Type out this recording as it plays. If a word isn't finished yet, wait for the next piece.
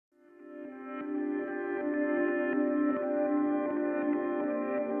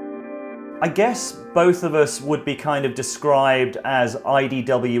I guess both of us would be kind of described as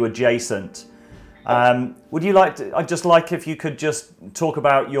IDW adjacent. Would you like to, I'd just like if you could just talk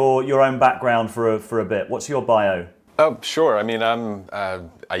about your own background for a bit. What's your bio? Oh, sure. I mean,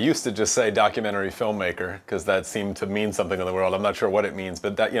 I used to just say documentary filmmaker because that seemed to mean something in the world. I'm not sure what it means,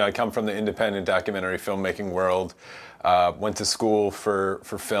 but that, I come from the independent documentary filmmaking world. Went to school for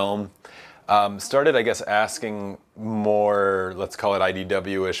film. Started, I guess, asking more, let's call it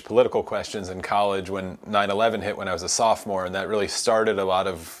IDW-ish political questions in college when 9/11 hit when I was a sophomore, and that really started a lot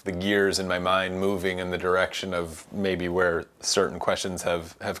of the gears in my mind moving in the direction of maybe where certain questions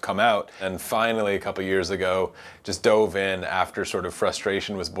have come out. And finally, a couple years ago, just dove in after sort of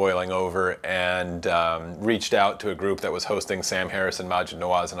frustration was boiling over and reached out to a group that was hosting Harris and Maajid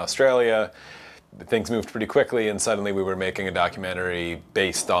Nawaz in Australia. Things moved pretty quickly, and suddenly we were making a documentary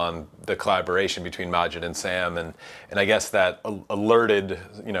based on the collaboration between Maajid and Sam, and I guess that alerted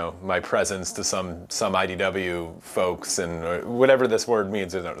my presence to some IDW folks, and whatever this word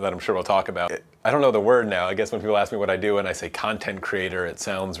means that I'm sure we'll talk about. I don't know the word now. I guess when people ask me what I do and I say content creator, it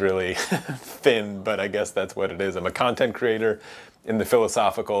sounds really thin, but I guess that's what it is. I'm a content creator in the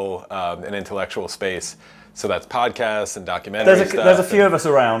philosophical and intellectual space. So that's podcasts and documentary stuff. There's a few of us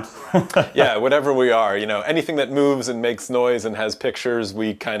around. Yeah, whatever we are, anything that moves and makes noise and has pictures,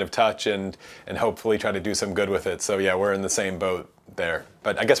 we kind of touch and hopefully try to do some good with it. So yeah, we're in the same boat there.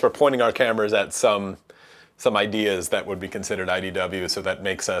 But I guess we're pointing our cameras at some ideas that would be considered IDW, so that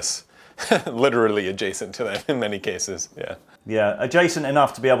makes us literally adjacent to them in many cases. Yeah. Yeah, adjacent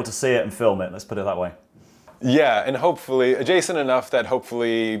enough to be able to see it and film it. Let's put it that way. Yeah, and hopefully adjacent enough that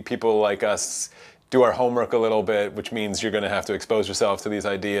hopefully people like us do our homework a little bit, which means you're going to have to expose yourself to these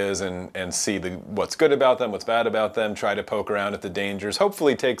ideas and see what's good about them, what's bad about them, try to poke around at the dangers,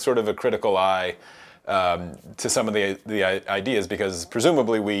 hopefully take sort of a critical eye to some of the ideas, because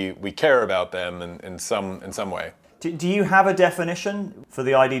presumably we care about them in some way. Do you have a definition for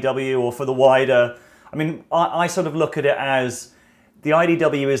the IDW or for the wider? I mean, I sort of look at it as the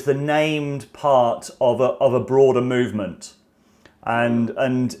IDW is the named part of a broader movement.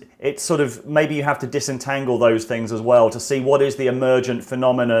 And it's sort of, maybe you have to disentangle those things as well to see what is the emergent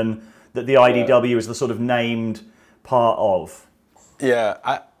phenomenon that the IDW is the sort of named part of. Yeah,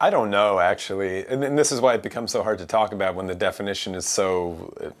 I don't know, actually. And this is why it becomes so hard to talk about when the definition is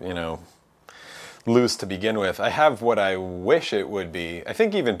so, loose to begin with. I have what I wish it would be. I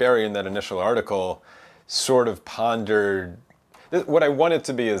think even Barry in that initial article sort of pondered, what I want it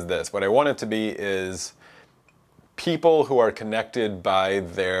to be is this. What I want it to be is people who are connected by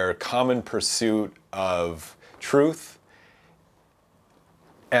their common pursuit of truth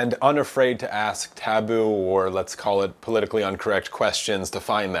and unafraid to ask taboo, or let's call it politically incorrect, questions to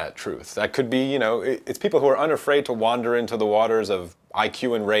find that truth. That could be, it's people who are unafraid to wander into the waters of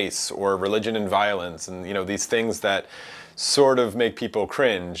IQ and race or religion and violence, and these things that sort of make people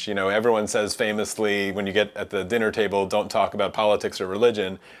cringe. Everyone says famously when you get at the dinner table, don't talk about politics or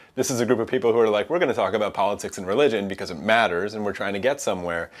religion. This is a group of people who are like, we're going to talk about politics and religion because it matters and we're trying to get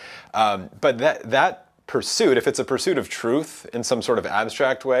somewhere. But that pursuit, if it's a pursuit of truth in some sort of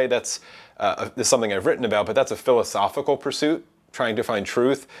abstract way, that's something I've written about, but that's a philosophical pursuit, trying to find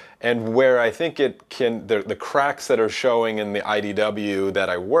truth. And where I think it can, the cracks that are showing in the IDW that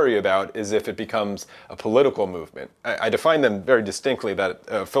I worry about is if it becomes a political movement. I define them very distinctly, that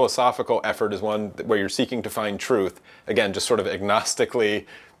a philosophical effort is one where you're seeking to find truth, again, just sort of agnostically,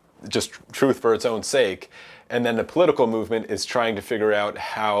 just truth for its own sake. And then the political movement is trying to figure out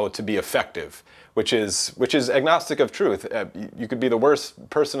how to be effective, which is agnostic of truth. You could be the worst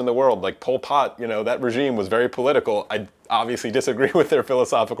person in the world, like Pol Pot. That regime was very political. I obviously disagree with their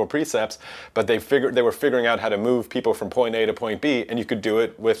philosophical precepts, but they were figuring out how to move people from point A to point B, and you could do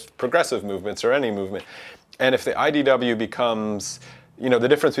it with progressive movements or any movement. And if the IDW becomes, the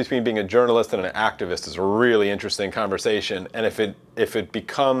difference between being a journalist and an activist is a really interesting conversation. And if it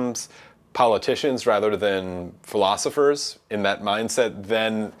becomes politicians rather than philosophers in that mindset,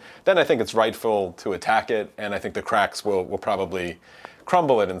 then I think it's rightful to attack it, and I think the cracks will probably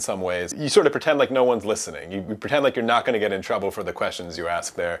crumble it in some ways. You sort of pretend like no one's listening. You pretend like you're not going to get in trouble for the questions you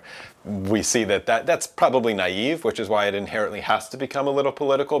ask there. We see that's probably naive, which is why it inherently has to become a little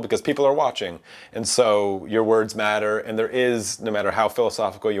political, because people are watching. And so your words matter, and there is, no matter how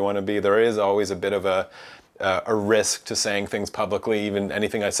philosophical you want to be, there is always a bit of a risk to saying things publicly. Even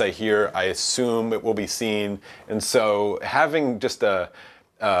anything I say here, I assume it will be seen. And so having just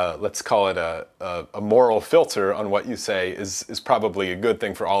let's call it a moral filter on what you say is probably a good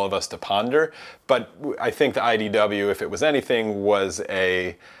thing for all of us to ponder. But I think the IDW, if it was anything, was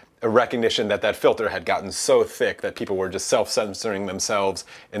a a recognition that that filter had gotten so thick that people were just self-censoring themselves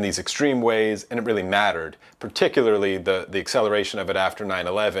in these extreme ways, and it really mattered, particularly the acceleration of it after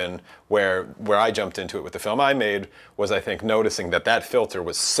 9/11, where I jumped into it with the film I made, was I think noticing that that filter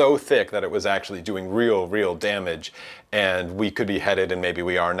was so thick that it was actually doing real damage, and we could be headed, and maybe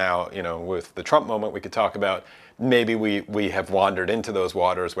we are now, you know, with the Trump moment we could talk about, maybe we have wandered into those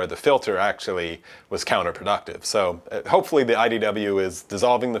waters where the filter actually was counterproductive. So hopefully the IDW is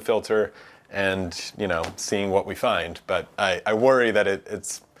dissolving the filter and, you know, seeing what we find. But I worry that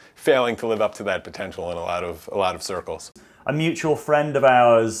it's failing to live up to that potential in a lot of circles. A mutual friend of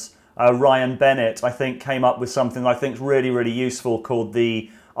ours, Ryan Bennett, I think came up with something I think is really useful called the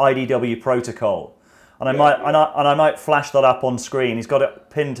IDW protocol. And I might flash that up on screen. He's got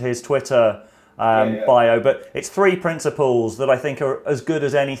it pinned to his Twitter bio, but it's 3 principles that I think are as good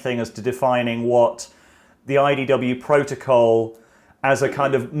as anything as to defining what the IDW protocol as a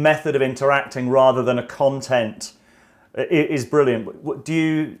kind of method of interacting rather than a content is brilliant. What do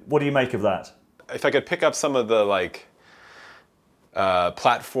you make of that? If I could pick up some of the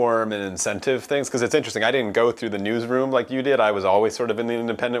platform and incentive things, because it's interesting. I didn't go through the newsroom like you did. I was always sort of in the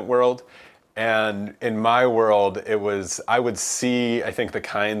independent world. And in my world, I would see, I think, the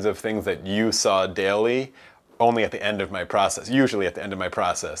kinds of things that you saw daily only at the end of my process, usually at the end of my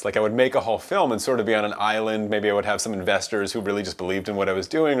process. Like I would make a whole film and sort of be on an island. Maybe I would have some investors who really just believed in what I was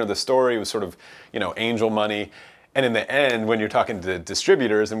doing, or the story was sort of, you know, angel money. And in the end, when you're talking to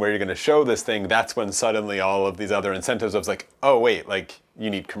distributors and where you're going to show this thing, that's when suddenly all of these other incentives, I was like, oh wait, like you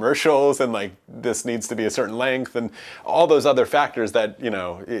need commercials, and like this needs to be a certain length, and all those other factors that, you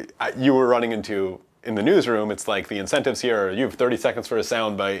know, you were running into in the newsroom. It's like the incentives here are you have 30 seconds for a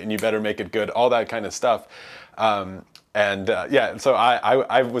soundbite and you better make it good, all that kind of stuff. Yeah, so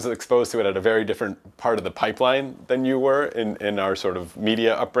I was exposed to it at a very different part of the pipeline than you were in our sort of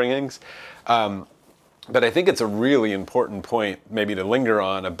media upbringings. But I think it's a really important point maybe to linger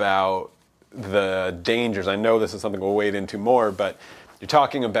on about the dangers. I know this is something we'll wade into more, but you're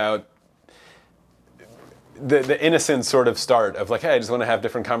talking about the innocent sort of start of like, hey, I just want to have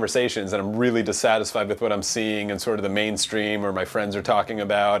different conversations, and I'm really dissatisfied with what I'm seeing and sort of the mainstream or my friends are talking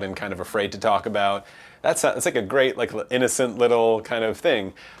about and kind of afraid to talk about. It's like a great, like, innocent little kind of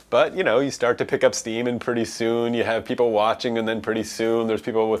thing. But, you know, you start to pick up steam, and pretty soon you have people watching, and then pretty soon there's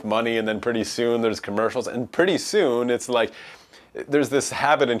people with money, and then pretty soon there's commercials, and pretty soon it's like there's this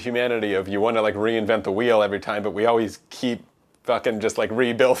habit in humanity of you want to like reinvent the wheel every time, but we always keep fucking just like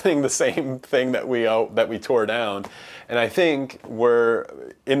rebuilding the same thing that we tore down. And I think we're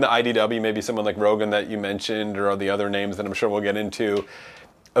in the IDW, maybe someone like Rogan that you mentioned, or the other names that I'm sure we'll get into,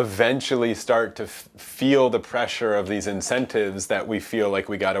 eventually start to feel the pressure of these incentives that we feel like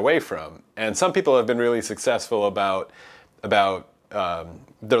we got away from. And some people have been really successful about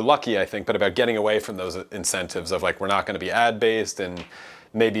they're lucky, I think, but about getting away from those incentives of like, we're not going to be ad-based, and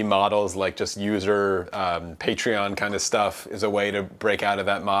maybe models like just user Patreon kind of stuff is a way to break out of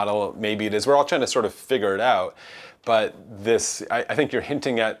that model. Maybe it is. We're all trying to sort of figure it out. But this, I think you're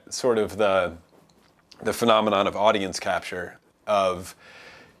hinting at sort of the phenomenon of audience capture, of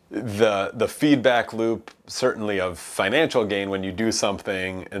the feedback loop, certainly of financial gain when you do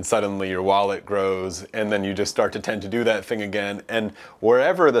something and suddenly your wallet grows, and then you just start to tend to do that thing again. And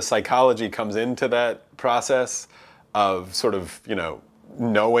wherever the psychology comes into that process of sort of, you know,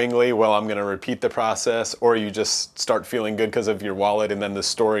 knowingly, well, I'm going to repeat the process, or you just start feeling good because of your wallet, and then the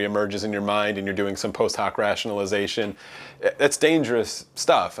story emerges in your mind and you're doing some post hoc rationalization. That's dangerous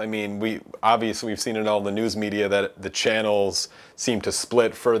stuff. I mean, we've seen it all in the news media that the channels seem to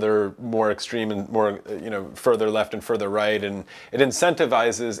split further, more extreme and more, you know, further left and further right, and it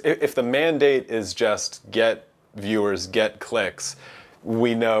incentivizes. If the mandate is just get viewers, get clicks,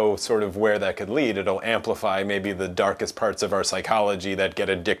 we know sort of where that could lead. It'll amplify maybe the darkest parts of our psychology that get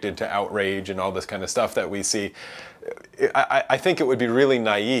addicted to outrage and all this kind of stuff that we see. I think it would be really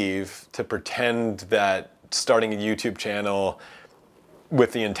naive to pretend that starting a YouTube channel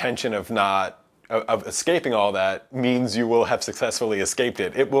with the intention of escaping all that means you will have successfully escaped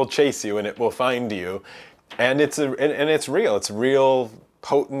it. It will chase you and it will find you, and it's real. It's real,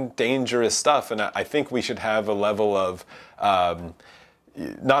 potent, dangerous stuff. And I think we should have a level of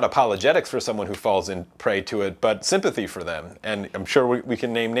not apologetics for someone who falls in prey to it, but sympathy for them. And I'm sure we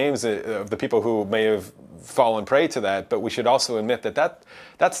can name names of the people who may have fallen prey to that, but we should also admit that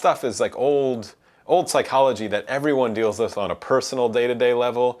stuff is like old psychology that everyone deals with on a personal day-to-day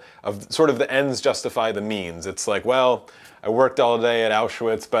level, of sort of the ends justify the means. It's like, well, I worked all day at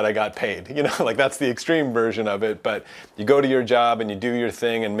Auschwitz, but I got paid. You know, like that's the extreme version of it. But you go to your job and you do your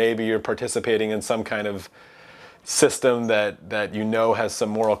thing, and maybe you're participating in some kind of system that you know has some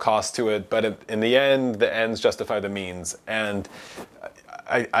moral cost to it, but in the end, the ends justify the means. And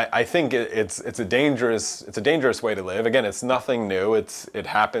I think it's a dangerous way to live. Again, it's nothing new. It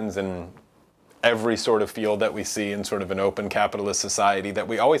happens in every sort of field that we see in sort of an open capitalist society that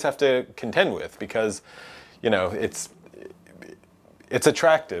we always have to contend with, because, you know, it's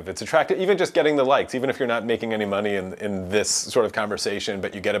attractive. It's attractive, even just getting the likes, even if you're not making any money in this sort of conversation,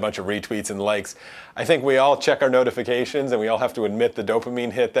 but you get a bunch of retweets and likes. I think we all check our notifications, and we all have to admit the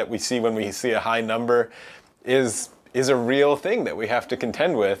dopamine hit that we see when we see a high number is a real thing that we have to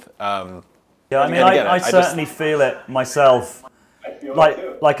contend with. Yeah, I mean, I certainly feel it myself.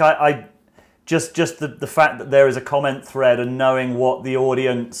 I just the fact that there is a comment thread and knowing what the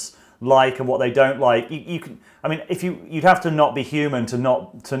audience like and what they don't like, you can. I mean, you'd have to not be human to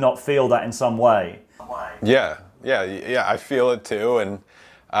not feel that in some way. Yeah, I feel it too, and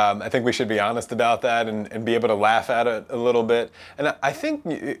I think we should be honest about that and be able to laugh at it a little bit. And I think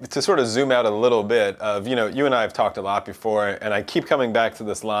to sort of zoom out a little bit of, you know, you and I have talked a lot before, and I keep coming back to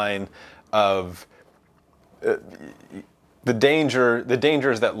this line of the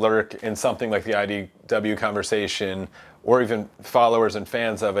dangers that lurk in something like the IDW conversation, or even followers and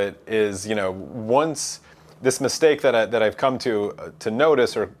fans of it, is, you know, once this mistake that I've come to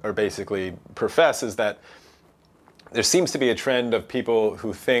notice or basically profess is that there seems to be a trend of people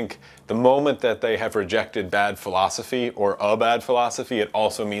who think the moment that they have rejected bad philosophy or a bad philosophy, it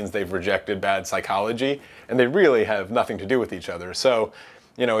also means they've rejected bad psychology, and they really have nothing to do with each other. So,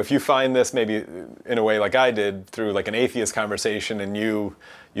 you know, if you find this maybe in a way like I did through like an atheist conversation, and you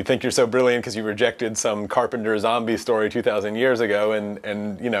think you're so brilliant because you rejected some Carpenter zombie story 2,000 years ago,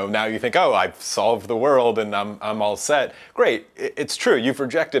 and you know, now you think, oh, I've solved the world and I'm all set. Great, it's true. You've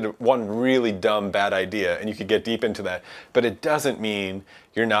rejected one really dumb bad idea, and you could get deep into that. But it doesn't mean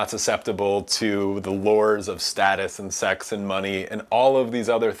you're not susceptible to the lures of status and sex and money and all of these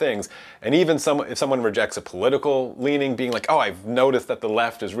other things. And even if someone rejects a political leaning, being like, oh, I've noticed that the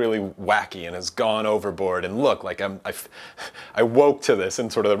left is really wacky and has gone overboard, and look, like I woke to this in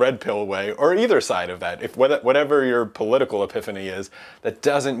sort of the red pill way, or either side of that. If whatever your political epiphany is, that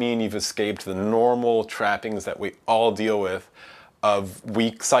doesn't mean you've escaped the normal trappings that we all deal with of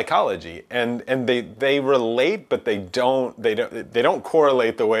weak psychology, and they relate, but they don't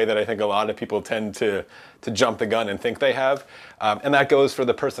correlate the way that I think a lot of people tend to jump the gun and think they have, and that goes for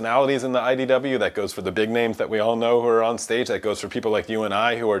the personalities in the IDW, that goes for the big names that we all know who are on stage, that goes for people like you and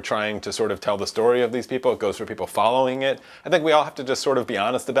I who are trying to sort of tell the story of these people, it goes for people following it. I think we all have to just sort of be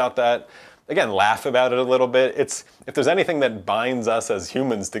honest about that. Again, laugh about it a little bit. If there's anything that binds us as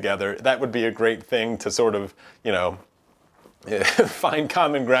humans together, that would be a great thing to sort of, you know, find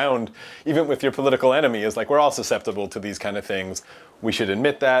common ground, even with your political enemy, is like, we're all susceptible to these kind of things. We should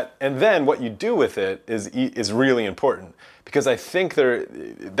admit that. And then what you do with it is really important, because I think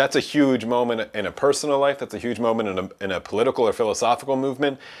that's a huge moment in a personal life. That's a huge moment in a political or philosophical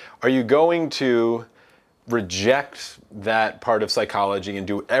movement. Are you going to reject that part of psychology and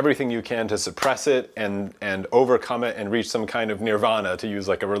do everything you can to suppress it and overcome it and reach some kind of nirvana, to use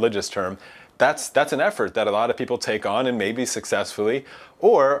like a religious term? That's an effort that a lot of people take on, and maybe successfully.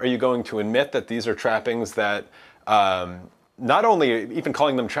 Or are you going to admit that these are trappings that, not only even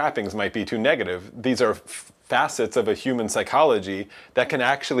calling them trappings might be too negative, these are facets of a human psychology that can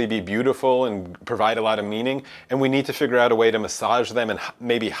actually be beautiful and provide a lot of meaning, and we need to figure out a way to massage them and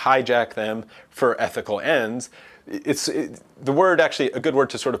maybe hijack them for ethical ends. The word, actually, a good word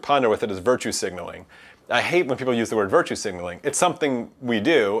to sort of ponder with it is virtue signaling. I hate when people use the word virtue signaling. It's something we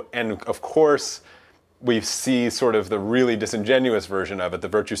do, and of course we see sort of the really disingenuous version of it, the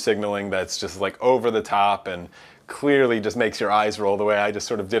virtue signaling that's just like over the top and clearly just makes your eyes roll the way I just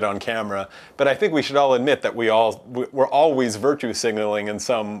sort of did on camera. But I think we should all admit that we're always virtue signaling in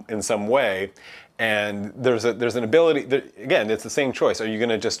some way, and there's an ability that, again, it's the same choice. Are you going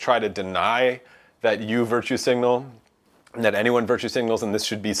to just try to deny that you virtue signal, that anyone virtue signals, and this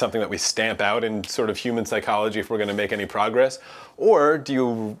should be something that we stamp out in sort of human psychology if we're going to make any progress? Or do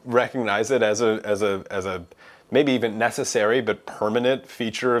you recognize it as a maybe even necessary but permanent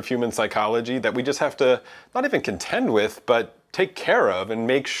feature of human psychology that we just have to not even contend with, but take care of and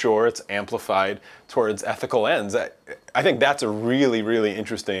make sure it's amplified towards ethical ends? I think that's a really, really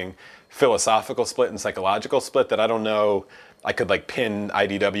interesting philosophical split and psychological split that I don't know I could like pin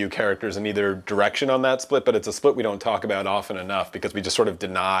IDW characters in either direction on that split, but it's a split we don't talk about often enough because we just sort of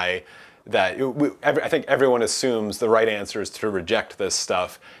deny that. I think everyone assumes the right answer is to reject this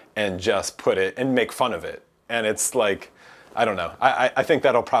stuff and just put it and make fun of it. And it's like, I don't know. I think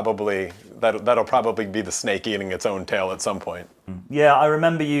that'll probably be the snake eating its own tail at some point. Yeah, I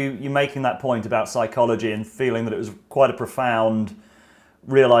remember you making that point about psychology and feeling that it was quite a profound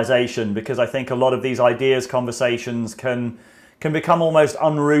realization, because I think a lot of these ideas conversations can become almost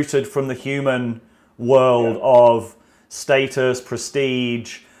unrooted from the human world of status,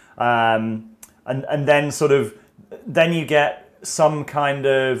 prestige, and then then you get some kind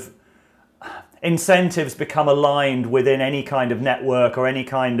of incentives become aligned within any kind of network or any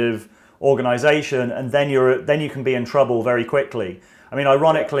kind of organization, and then you can be in trouble very quickly. I mean,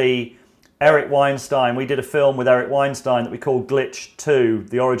 ironically, Eric Weinstein, we did a film with Eric Weinstein that we called Glitch 2,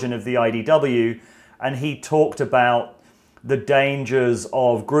 The Origin of the IDW, and he talked about the dangers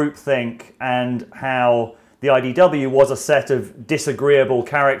of groupthink and how the IDW was a set of disagreeable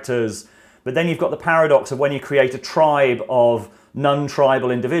characters. But then you've got the paradox of when you create a tribe of non-tribal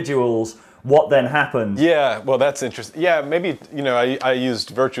individuals, what then happens? Yeah, well, that's interesting. Yeah, maybe, I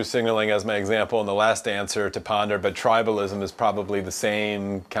used virtue signaling as my example in the last answer to ponder, but tribalism is probably the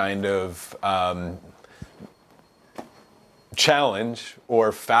same kind of challenge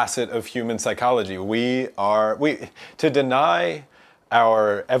or facet of human psychology. To deny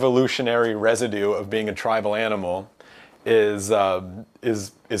our evolutionary residue of being a tribal animal is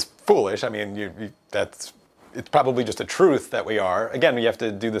foolish. I mean, it's probably just a truth that we are. Again, you have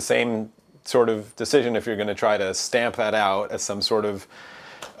to do the same sort of decision if you're going to try to stamp that out as some sort of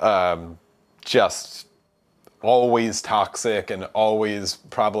just always toxic and always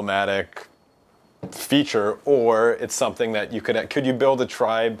problematic feature, or it's something that could you build a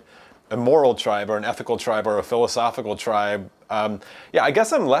tribe, a moral tribe or an ethical tribe or a philosophical tribe? Yeah, I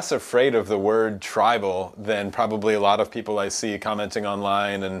guess I'm less afraid of the word tribal than probably a lot of people I see commenting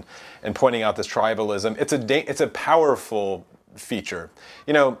online and pointing out this tribalism. It's a powerful feature.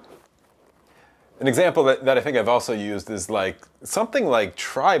 An example that I think I've also used is something like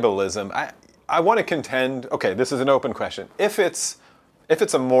tribalism. I want to contend, okay, this is an open question. If it's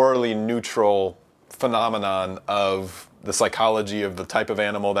a morally neutral phenomenon of the psychology of the type of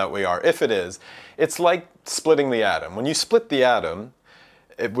animal that we are, if it is, it's like splitting the atom. When you split the atom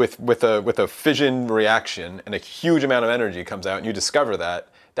with a fission reaction and a huge amount of energy comes out and you discover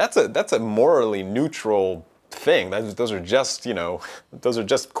that's a morally neutral thing. Those are just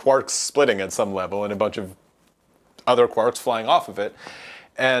quarks splitting at some level and a bunch of other quarks flying off of it.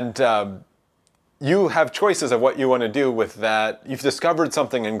 And you have choices of what you want to do with that. You've discovered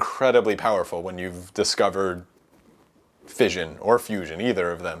something incredibly powerful when you've discovered fission or fusion,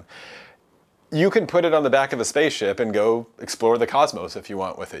 either of them. You can put it on the back of a spaceship and go explore the cosmos if you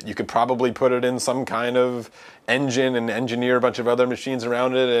want with it. You could probably put it in some kind of engine and engineer a bunch of other machines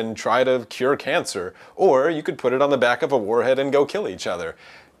around it and try to cure cancer. Or you could put it on the back of a warhead and go kill each other.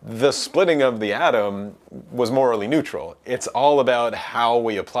 The splitting of the atom was morally neutral. It's all about how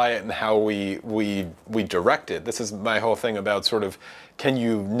we apply it and how we direct it. This is my whole thing about can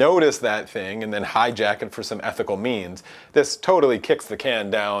you notice that thing and then hijack it for some ethical means? This totally kicks the can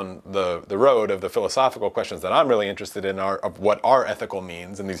down the road of the philosophical questions that I'm really interested in, of what are ethical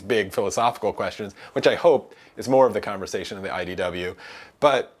means and these big philosophical questions, which I hope is more of the conversation in the IDW.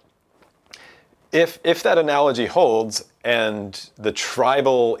 But if that analogy holds, and the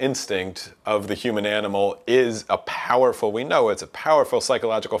tribal instinct of the human animal is we know it's a powerful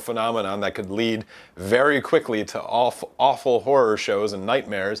psychological phenomenon that could lead very quickly to awful horror shows and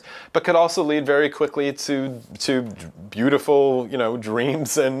nightmares, but could also lead very quickly to beautiful,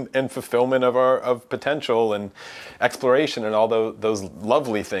 dreams and fulfillment of potential and exploration and all those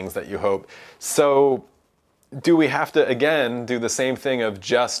lovely things that you hope. So do we have to, again, do the same thing of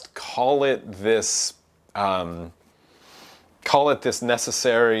just call it this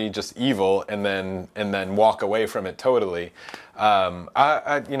necessary just evil and then walk away from it totally? I'm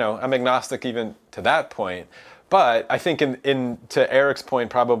agnostic even to that point, but I think to Eric's point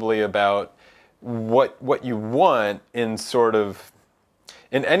probably about what you want in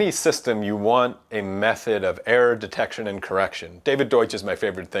any system, you want a method of error detection and correction. David Deutsch is my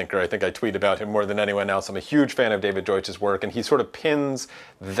favorite thinker. I think I tweet about him more than anyone else. I'm a huge fan of David Deutsch's work, and he sort of pins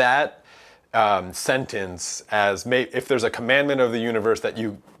that sentence as if there's a commandment of the universe that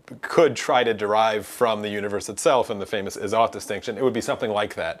you could try to derive from the universe itself in the famous is-ought distinction, it would be something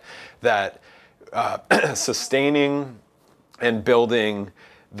like that sustaining and building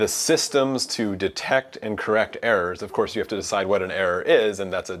the systems to detect and correct errors. Of course, you have to decide what an error is,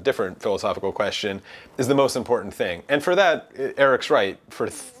 and that's a different philosophical question, is the most important thing. And for that, Eric's right. For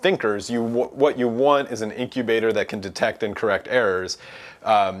thinkers, what you want is an incubator that can detect and correct errors.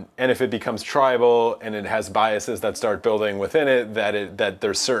 And if it becomes tribal and it has biases that start building within it, that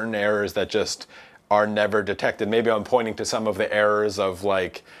there's certain errors that just are never detected. Maybe I'm pointing to some of the errors of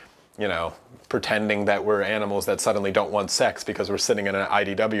you know, pretending that we're animals that suddenly don't want sex because we're sitting in an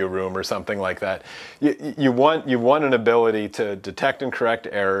IDW room or something like that. You want an ability to detect and correct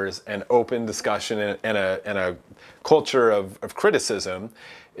errors, and open discussion and a culture of criticism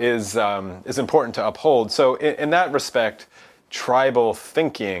is important to uphold. So in that respect, tribal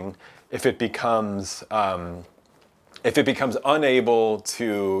thinking, if it becomes unable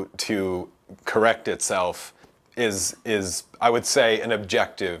to correct itself, is I would say an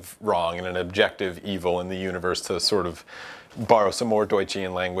objective wrong and an objective evil in the universe, to sort of borrow some more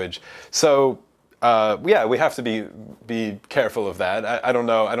Deutschian language. So yeah, we have to be careful of that. I don't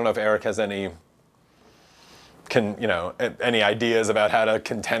know if Eric has any ideas about how to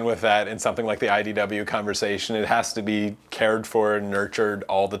contend with that in something like the IDW conversation. It has to be cared for and nurtured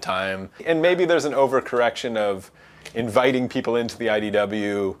all the time. And maybe there's an overcorrection of inviting people into the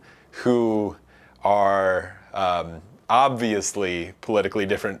IDW who are obviously politically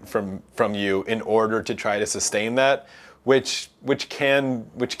different from you, in order to try to sustain that, which can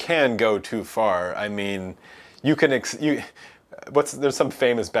go too far. I mean, there's some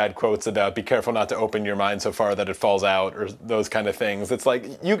famous bad quotes about be careful not to open your mind so far that it falls out, or those kind of things. It's like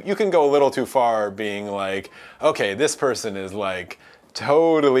you can go a little too far being like, okay, this person is like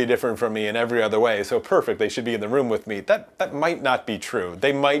totally different from me in every other way, so perfect, they should be in the room with me. That might not be true.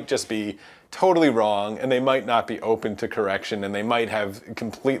 They might just be totally wrong, and they might not be open to correction, and they might have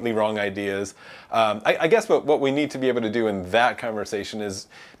completely wrong ideas. I guess what we need to be able to do in that conversation is,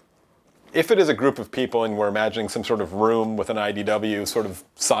 if it is a group of people and we're imagining some sort of room with an IDW sort of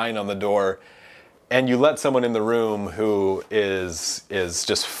sign on the door, and you let someone in the room who is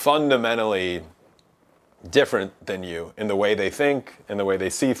just fundamentally different than you in the way they think, in the way they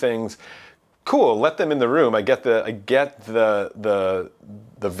see things, cool, let them in the room. I get the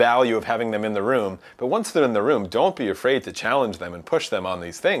value of having them in the room, but once they're in the room, don't be afraid to challenge them and push them on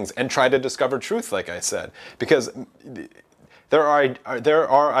these things and try to discover truth, like I said, because there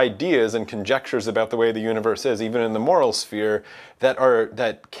are ideas and conjectures about the way the universe is, even in the moral sphere,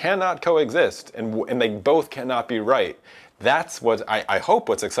 that cannot coexist, and they both cannot be right. That's what I hope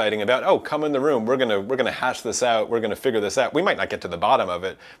what's exciting about, oh, come in the room, we're gonna hash this out, we're gonna figure this out. We might not get to the bottom of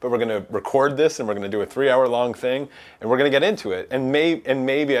it, but we're gonna record this, and we're gonna do a 3-hour-long thing, and we're gonna get into it. And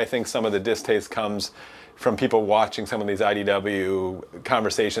maybe I think some of the distaste comes from people watching some of these IDW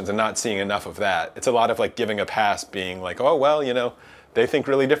conversations and not seeing enough of that. It's a lot of like giving a pass, being like, oh, well, you know, they think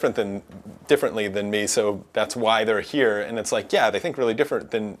really differently than me, so that's why they're here. And it's like, yeah, they think really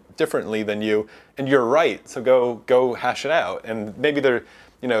differently than you, and you're right. So go hash it out. And maybe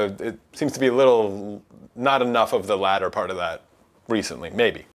it seems to be a little not enough of the latter part of that recently,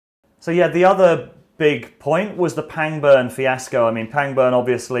 maybe. So yeah, the other big point was the Pangburn fiasco. I mean, Pangburn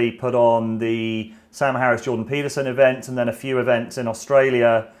obviously put on the Sam Harris Jordan Peterson event, and then a few events in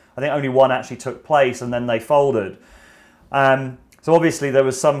Australia. I think only one actually took place, and then they folded. So obviously there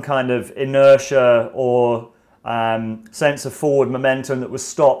was some kind of inertia or sense of forward momentum that was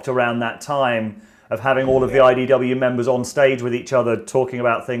stopped around that time, of having all of the IDW members on stage with each other, talking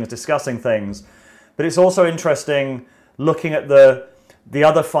about things, discussing things. But it's also interesting looking at the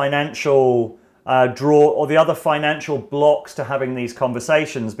other financial the other financial blocks to having these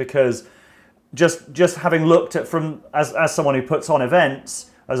conversations, because just having looked at, as someone who puts on events,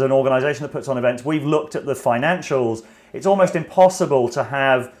 as an organization that puts on events, we've looked at the financials. It's almost impossible to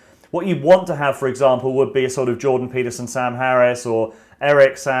have what you want to have. For example, would be a sort of Jordan Peterson, Sam Harris, or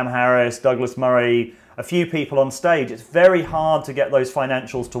Eric, Sam Harris, Douglas Murray, a few people on stage. It's very hard to get those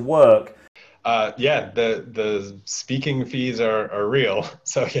financials to work. Yeah, the speaking fees are real.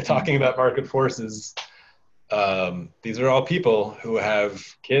 So you're talking about market forces. These are all people who have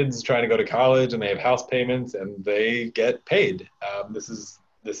kids trying to go to college, and they have house payments, and they get paid.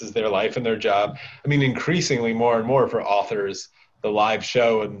 This is their life and their job. I mean, increasingly more and more for authors, the live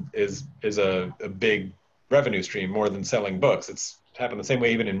show is a big revenue stream, more than selling books. It's happened the same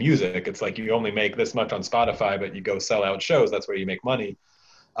way even in music. It's like you only make this much on Spotify, but you go sell out shows. That's where you make money.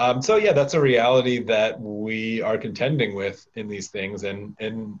 So yeah, that's a reality that we are contending with in these things,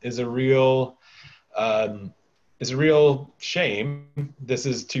 and is a real shame. This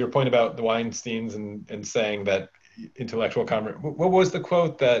is to your point about the Weinsteins and saying that intellectual commerce. What was the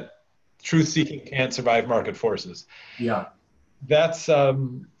quote, that truth-seeking can't survive market forces? Yeah, that's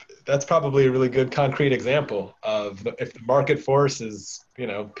probably a really good concrete example of if the market force is,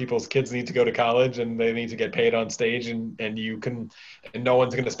 people's kids need to go to college and they need to get paid on stage, and no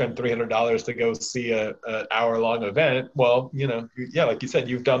one's going to spend $300 to go see an hour-long event. Well, yeah, like you said,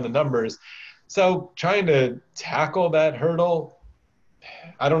 you've done the numbers. So trying to tackle that hurdle,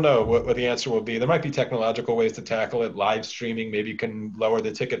 I don't know what the answer will be. There might be technological ways to tackle it. Live streaming, maybe you can lower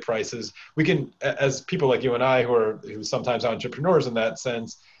the ticket prices. We can, as people like you and I who sometimes entrepreneurs in that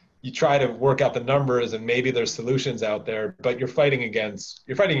sense, you try to work out the numbers and maybe there's solutions out there, but you're fighting against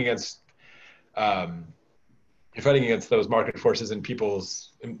um, those market forces in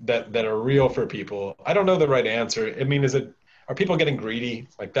people's that are real for people. I don't know the right answer. I mean, are people getting greedy?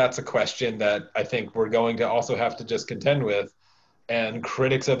 Like that's a question that I think we're going to also have to just contend with. And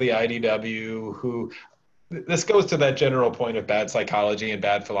critics of the IDW who, this goes to that general point of bad psychology and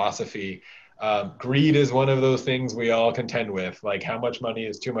bad philosophy. Greed is one of those things we all contend with. Like, how much money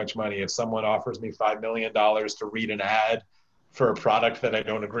is too much money? If someone offers me $5 million to read an ad for a product that I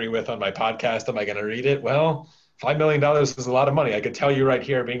don't agree with on my podcast, am I going to read it? Well, $5 million is a lot of money. I could tell you right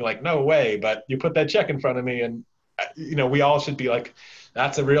here being like, no way, but you put that check in front of me and, we all should be like,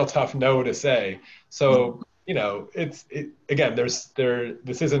 that's a real tough no to say. So, again, this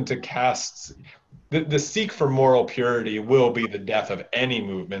isn't to cast, the seek for moral purity will be the death of any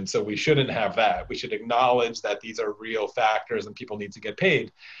movement. So we shouldn't have that. We should acknowledge that these are real factors and people need to get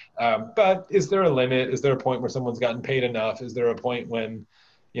paid. But is there a limit? Is there a point where someone's gotten paid enough? Is there a point when,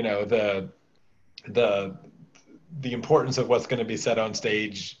 the importance of what's going to be said on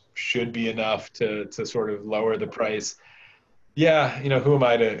stage should be enough to sort of lower the price? Yeah, who am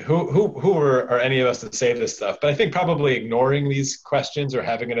I who are any of us to say this stuff? But I think probably ignoring these questions or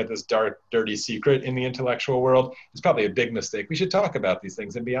having it as this dark, dirty secret in the intellectual world is probably a big mistake. We should talk about these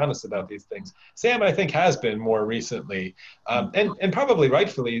things and be honest about these things. Sam, I think, has been more recently, and probably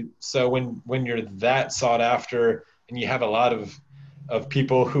rightfully so. When you're that sought after and you have a lot of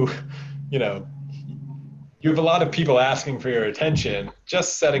people who, you have a lot of people asking for your attention,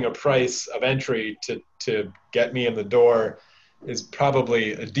 just setting a price of entry to get me in the door is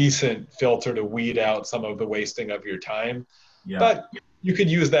probably a decent filter to weed out some of the wasting of your time. Yeah. But you could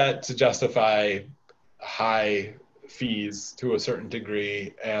use that to justify high fees to a certain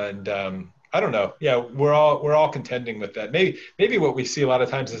degree. And I don't know. Yeah, we're all contending with that. Maybe what we see a lot of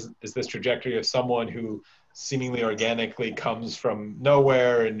times is this trajectory of someone who seemingly organically comes from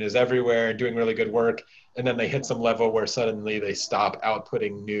nowhere and is everywhere and doing really good work. And then they hit some level where suddenly they stop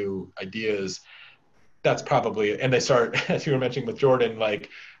outputting new ideas. That's probably, and they start, as you were mentioning with Jordan, like,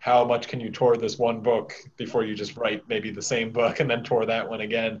 how much can you tour this one book before you just write maybe the same book and then tour that one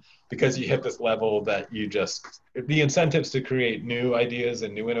again? Because you hit this level that you just, the incentives to create new ideas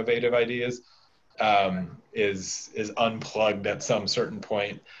and new innovative ideas is unplugged at some certain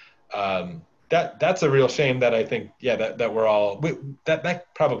point. That's a real shame that I think, that we're all,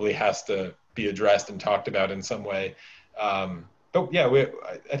 that probably has to be addressed and talked about in some way. But yeah,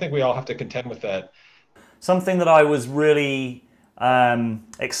 I think we all have to contend with that. Something that I was really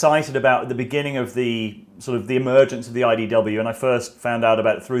excited about at the beginning of the sort of the emergence of the IDW, and I first found out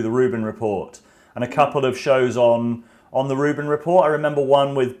about it through the Rubin Report and a couple of shows on the Rubin Report. I remember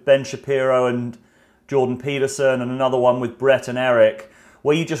one with Ben Shapiro and Jordan Peterson and another one with Brett and Eric,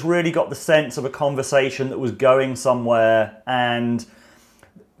 where you just really got the sense of a conversation that was going somewhere. And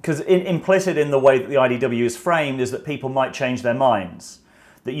because implicit in the way that the IDW is framed is that people might change their minds,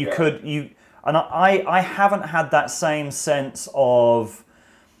 that and I haven't had that same sense of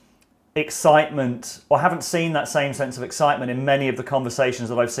excitement, or haven't seen that same sense of excitement in many of the conversations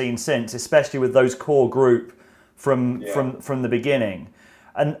that I've seen since, especially with those core group from the beginning.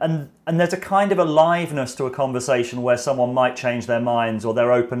 And there's a kind of aliveness to a conversation where someone might change their minds, or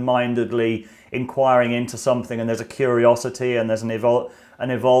they're open-mindedly inquiring into something, and there's a curiosity and there's an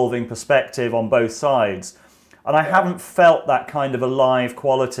evolving perspective on both sides. And I haven't felt that kind of alive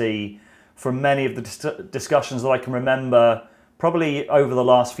quality from many of the discussions that I can remember, probably over the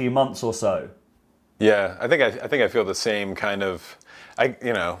last few months or so. Yeah, I think I feel the same kind of. I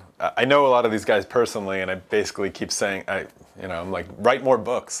know a lot of these guys personally, and I basically keep saying, I'm like, write more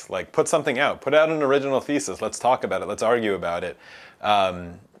books, like put something out, put out an original thesis, let's talk about it, let's argue about it.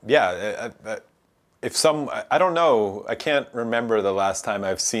 I don't know, I can't remember the last time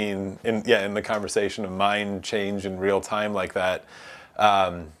I've seen in the conversation of mind change in real time like that.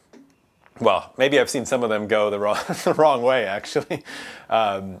 Well, maybe I've seen some of them go the wrong way, actually.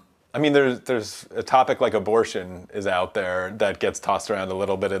 I mean, there's a topic like abortion is out there that gets tossed around a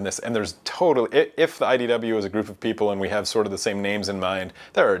little bit in this, and there's totally, if the IDW is a group of people and we have sort of the same names in mind,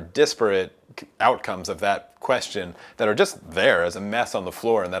 there are disparate outcomes of that question that are just there as a mess on the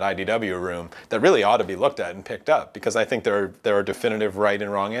floor in that IDW room that really ought to be looked at and picked up, because I think there are definitive right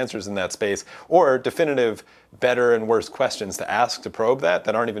and wrong answers in that space, or definitive better and worse questions to ask to probe that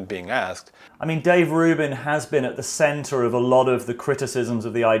aren't even being asked. I mean, Dave Rubin has been at the center of a lot of the criticisms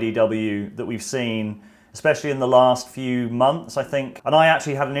of the IDW that we've seen especially in the last few months, I think. And I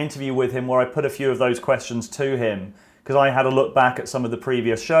actually had an interview with him where I put a few of those questions to him, because I had a look back at some of the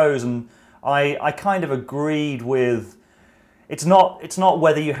previous shows, and I kind of agreed with, it's not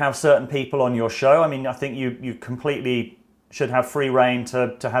whether you have certain people on your show. I mean, I think you completely should have free reign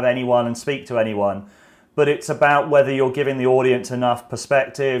to have anyone and speak to anyone, but it's about whether you're giving the audience enough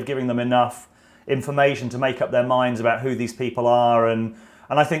perspective, giving them enough information to make up their minds about who these people are, and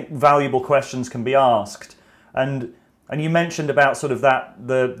I think valuable questions can be asked. And you mentioned about sort of that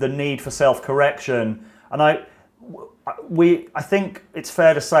the need for self-correction, and I think it's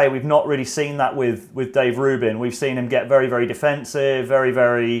fair to say we've not really seen that with Dave Rubin. We've seen him get very, very defensive, very,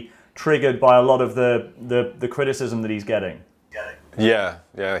 very triggered by a lot of the criticism that he's getting. Yeah,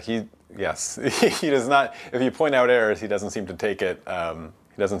 he does not. If you point out errors, he doesn't seem to take it.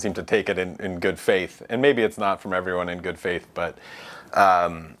 He doesn't seem to take it in good faith, and maybe it's not from everyone in good faith. But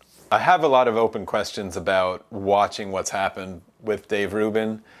I have a lot of open questions about watching what's happened with Dave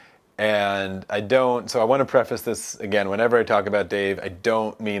Rubin. And I don't, so I want to preface this again, whenever I talk about Dave, I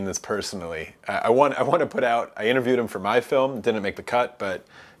don't mean this personally. I want to put out, I interviewed him for my film, didn't make the cut, but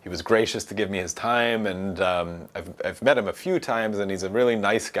he was gracious to give me his time, and I've met him a few times, and he's a really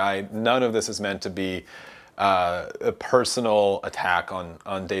nice guy. None of this is meant to be a personal attack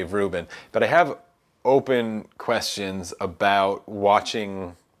on Dave Rubin, but I have open questions about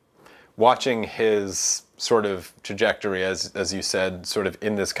watching his sort of trajectory, as you said, sort of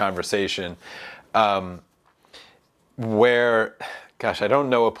in this conversation, where, gosh, I don't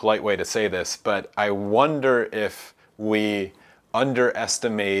know a polite way to say this, but I wonder if we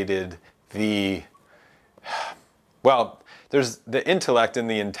underestimated there's the intellect and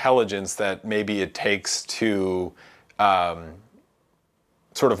the intelligence that maybe it takes to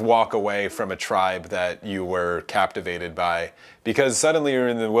sort of walk away from a tribe that you were captivated by, because suddenly you're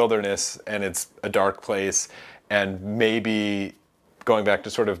in the wilderness and it's a dark place, and maybe going back to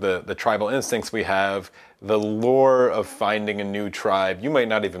sort of the tribal instincts we have, the lure of finding a new tribe, you might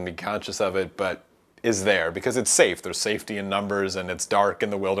not even be conscious of it, but is there because it's safe. There's safety in numbers, and it's dark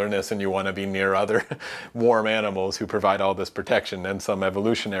in the wilderness, and you want to be near other warm animals who provide all this protection in some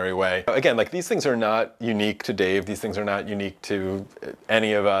evolutionary way. Again, like, these things are not unique to Dave. These things are not unique to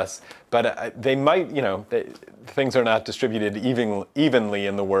any of us, but they might, things are not distributed evenly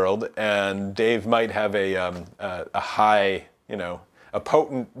in the world, and Dave might have a high, a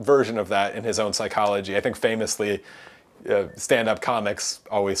potent version of that in his own psychology. I think famously, stand-up comics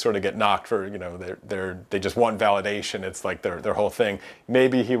always sort of get knocked for, they just want validation. It's like their whole thing.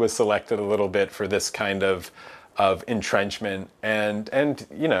 Maybe he was selected a little bit for this kind of entrenchment, and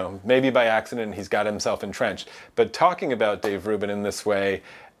maybe by accident he's got himself entrenched. But talking about Dave Rubin in this way,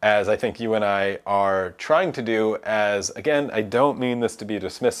 as I think you and I are trying to do, as, again, I don't mean this to be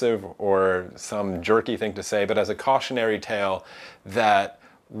dismissive or some jerky thing to say, but as a cautionary tale that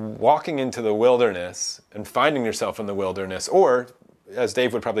walking into the wilderness and finding yourself in the wilderness, or as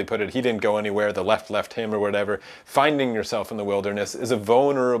Dave would probably put it, he didn't go anywhere, the left him or whatever, finding yourself in the wilderness is a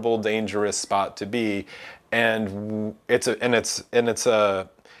vulnerable, dangerous spot to be. And it's a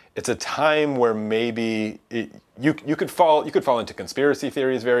time where maybe you could fall into conspiracy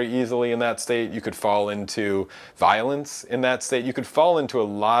theories very easily in that state. You could fall into violence in that state. You could fall into a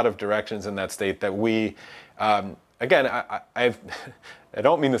lot of directions in that state that we, again, I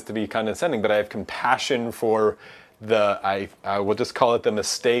don't mean this to be condescending, but I have compassion for I will just call it the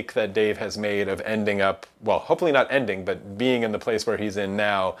mistake that Dave has made of ending up, well, hopefully not ending, but being in the place where he's in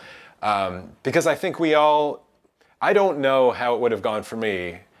now. Because I think I don't know how it would have gone for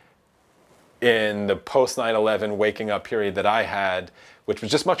me in the post 9/11 waking up period that I had, which was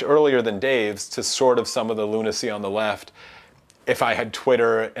just much earlier than Dave's, to sort of some of the lunacy on the left. If I had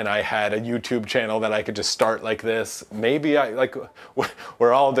Twitter and I had a YouTube channel that I could just start like this, maybe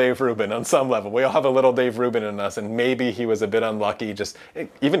we're all Dave Rubin on some level. We all have a little Dave Rubin in us, and maybe he was a bit unlucky, just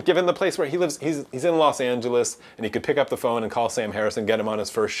even given the place where he lives. He's in Los Angeles, and he could pick up the phone and call Sam Harris and get him on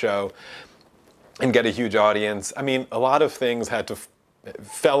his first show and get a huge audience. I mean, a lot of things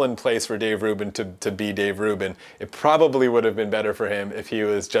fell in place for Dave Rubin to be Dave Rubin. It probably would have been better for him if he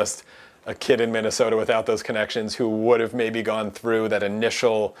was just a kid in Minnesota without those connections, who would have maybe gone through that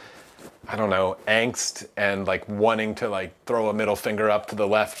initial, I don't know, angst and wanting to throw a middle finger up to the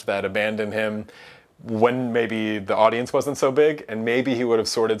left that abandoned him when maybe the audience wasn't so big, and maybe he would have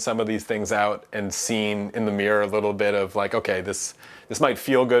sorted some of these things out and seen in the mirror a little bit of okay, this might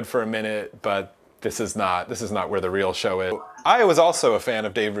feel good for a minute, but this is not where the real show is. I was also a fan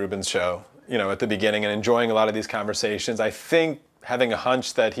of Dave Rubin's show, at the beginning, and enjoying a lot of these conversations. I think having a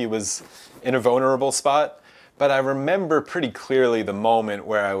hunch that he was in a vulnerable spot, but I remember pretty clearly the moment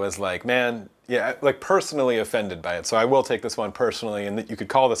where I was like, man, yeah, like personally offended by it. So I will take this one personally, and you could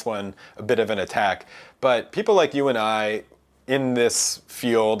call this one a bit of an attack. But people like you and I in this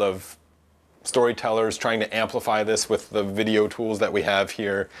field of storytellers trying to amplify this with the video tools that we have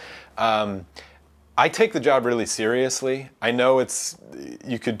here, I take the job really seriously. I know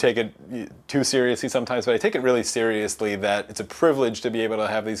you could take it too seriously sometimes, but I take it really seriously that it's a privilege to be able to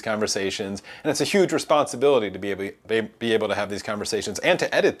have these conversations, and it's a huge responsibility to be able to have these conversations and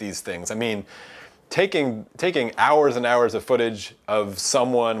to edit these things. I mean, taking hours and hours of footage of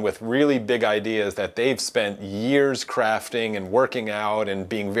someone with really big ideas that they've spent years crafting and working out and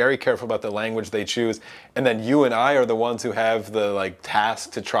being very careful about the language they choose, and then you and I are the ones who have the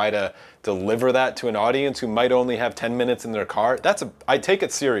task to try to deliver that to an audience who might only have 10 minutes in their car. I take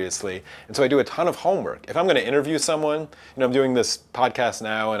it seriously, and so I do a ton of homework. If I'm going to interview someone, I'm doing this podcast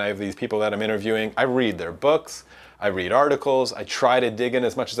now and I have these people that I'm interviewing, I read their books, I read articles, I try to dig in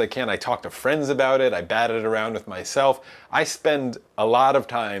as much as I can. I talk to friends about it, I bat it around with myself. I spend a lot of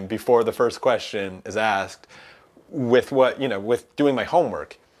time before the first question is asked with with doing my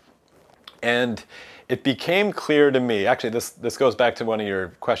homework. And it became clear to me, actually this goes back to one of your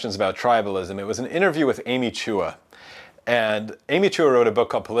questions about tribalism. It was an interview with Amy Chua. And Amy Chua wrote a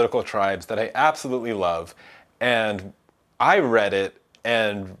book called Political Tribes that I absolutely love. And I read it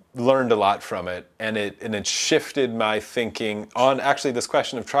and learned a lot from it, and it shifted my thinking on actually this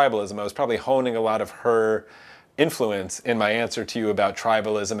question of tribalism. I was probably honing a lot of her influence in my answer to you about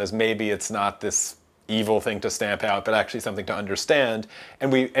tribalism, as maybe it's not this evil thing to stamp out, but actually something to understand.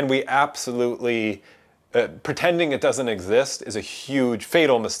 And we absolutely pretending it doesn't exist is a huge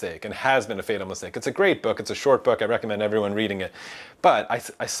fatal mistake, and has been a fatal mistake. It's a great book. It's a short book. I recommend everyone reading it. But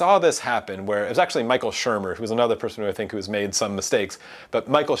I saw this happen where it was actually Michael Shermer, who was another person who I think who has made some mistakes. But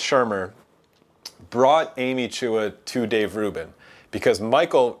Michael Shermer brought Amy Chua to Dave Rubin because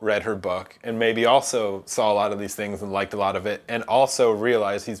Michael read her book and maybe also saw a lot of these things and liked a lot of it, and also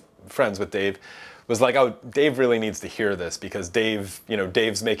realized, he's friends with Dave, was like, oh, Dave really needs to hear this because Dave's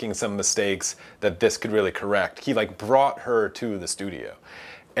making some mistakes that this could really correct. He brought her to the studio.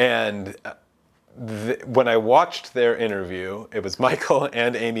 And when I watched their interview, it was Michael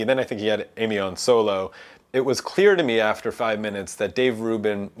and Amy, then I think he had Amy on solo. It was clear to me after 5 minutes that Dave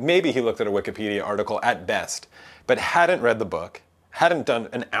Rubin, maybe he looked at a Wikipedia article at best, but hadn't read the book, hadn't done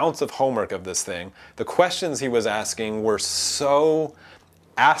an ounce of homework of this thing. The questions he was asking were so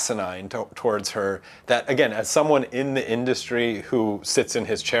asinine towards her that, again, as someone in the industry who sits in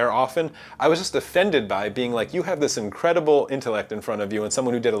his chair often, I was just offended by being like, you have this incredible intellect in front of you and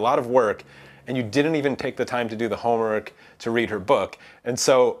someone who did a lot of work, and you didn't even take the time to do the homework to read her book. And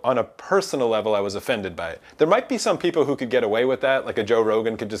so on a personal level, I was offended by it. There might be some people who could get away with that, like a Joe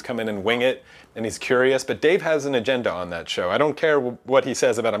Rogan could just come in and wing it, and he's curious, but Dave has an agenda on that show. I don't care what he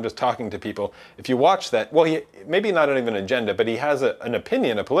says about I'm just talking to people. If you watch that, well, he maybe not even an agenda, but he has an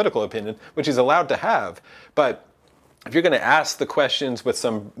opinion, a political opinion, which he's allowed to have. But if you're going to ask the questions with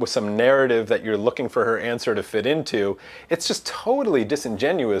some narrative that you're looking for her answer to fit into, it's just totally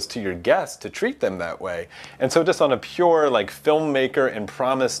disingenuous to your guests to treat them that way. And so just on a pure filmmaker and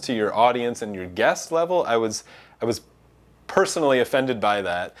promise to your audience and your guest level, I was personally offended by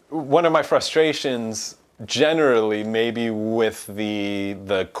that. One of my frustrations generally maybe with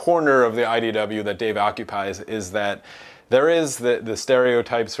the corner of the IDW that Dave occupies is that there is the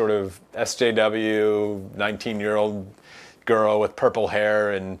stereotype sort of SJW, 19-year-old girl with purple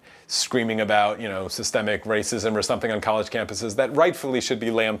hair and screaming about, systemic racism or something on college campuses that rightfully should be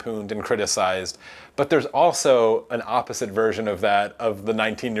lampooned and criticized. But there's also an opposite version of that, of the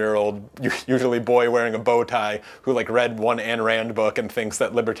 19-year-old, usually boy wearing a bow tie, who read one Ayn Rand book and thinks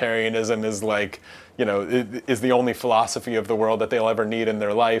that libertarianism is is the only philosophy of the world that they'll ever need in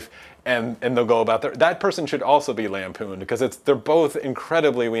their life, and they'll go about that person should also be lampooned because they're both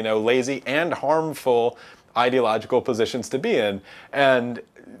incredibly, we know, lazy and harmful ideological positions to be in. And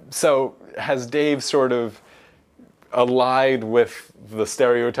so has Dave sort of allied with the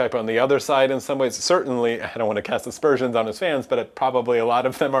stereotype on the other side in some ways? Certainly, I don't want to cast aspersions on his fans, but probably a lot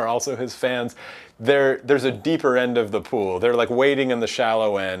of them are also his fans. There's a deeper end of the pool. They're wading in the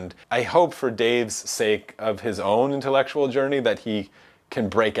shallow end. I hope for Dave's sake of his own intellectual journey that he can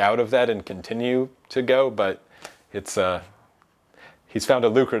break out of that and continue to go, but he's found a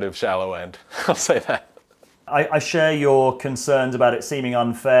lucrative shallow end. I'll say that. I share your concerns about it seeming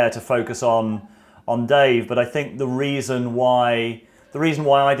unfair to focus on Dave, but I think the reason why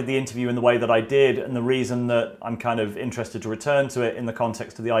I did the interview in the way that I did, and the reason that I'm kind of interested to return to it in the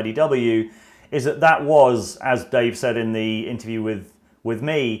context of the IDW, is that was, as Dave said in the interview with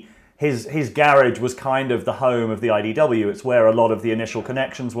me, his garage was kind of the home of the IDW. It's where a lot of the initial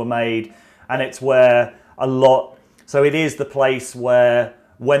connections were made, and it's where so it is the place where,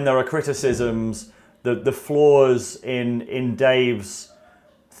 when there are criticisms, the flaws in Dave's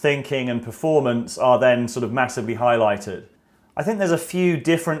thinking and performance are then sort of massively highlighted. I think there's a few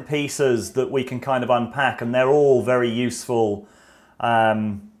different pieces that we can kind of unpack, and they're all very useful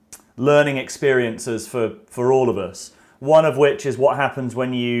learning experiences for all of us. One of which is what happens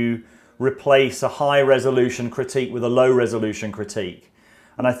when you replace a high resolution critique with a low resolution critique.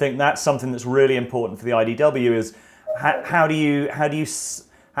 And I think that's something that's really important for the IDW, is how do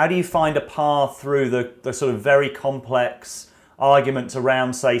you find a path through the sort of very complex arguments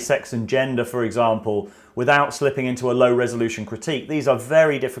around, say, sex and gender, for example, without slipping into a low resolution critique. These are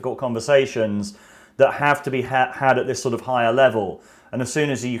very difficult conversations that have to be had at this sort of higher level. And as soon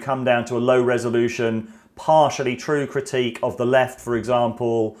as you come down to a low resolution, partially true critique of the left, for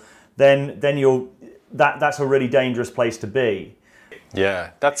example, then that's a really dangerous place to be.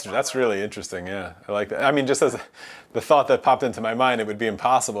 Yeah, that's really interesting. Yeah, I like that. I mean, just as the thought that popped into my mind, it would be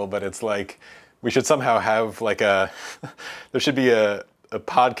impossible, but it's like we should somehow have like there should be a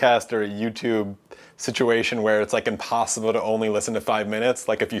podcast or a YouTube situation where it's like impossible to only listen to 5 minutes.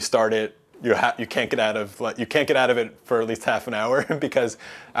 Like if you start it, you can't get out of it for at least half an hour. Because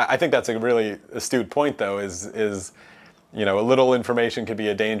I think that's a really astute point, though. Is a little information can be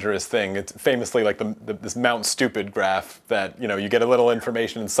a dangerous thing. It's famously like this Mount Stupid graph that, you get a little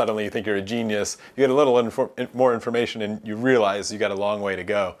information and suddenly you think you're a genius. You get a little more information and you realize you got a long way to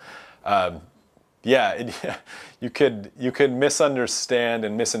go. You could misunderstand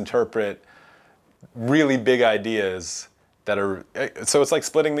and misinterpret really big ideas that are, so it's like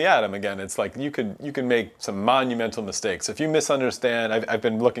splitting the atom again. It's like you can make some monumental mistakes. If you misunderstand, I've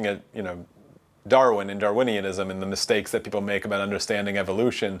been looking at, Darwin and Darwinianism and the mistakes that people make about understanding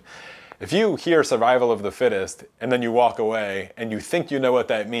evolution. If you hear survival of the fittest and then you walk away and you think you know what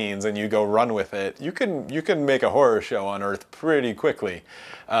that means and you go run with it, you can make a horror show on Earth pretty quickly,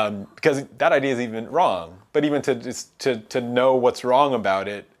 because that idea is even wrong. But even to know what's wrong about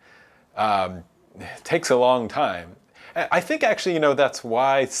it takes a long time. I think actually, that's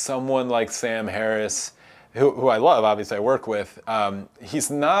why someone like Sam Harris, who I love, obviously I work with, he's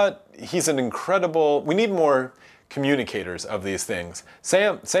an incredible, we need more communicators of these things.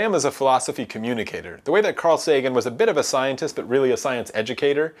 Sam is a philosophy communicator. The way that Carl Sagan was a bit of a scientist, but really a science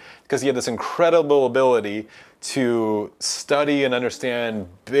educator, because he had this incredible ability to study and understand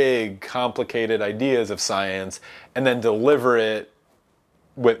big, complicated ideas of science, and then deliver it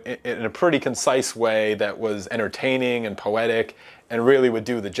in a pretty concise way that was entertaining and poetic and really would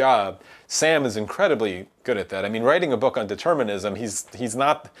do the job. Sam is incredibly good at that. I mean, writing a book on determinism, he is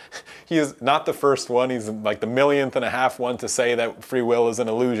not the first one. He's like the millionth and a half one to say that free will is an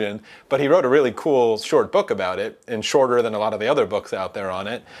illusion. But he wrote a really cool short book about it, and shorter than a lot of the other books out there on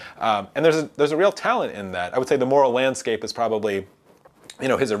it. And there's a real talent in that. I would say The Moral Landscape is probably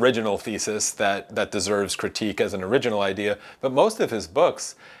his original thesis that deserves critique as an original idea. But most of his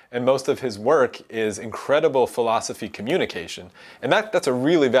books and most of his work is incredible philosophy communication. And that's a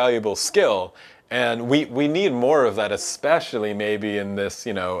really valuable skill. And we need more of that, especially maybe in this,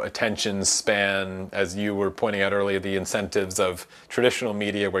 attention span, as you were pointing out earlier, the incentives of traditional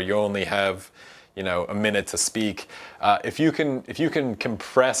media where you only have, a minute to speak. If you can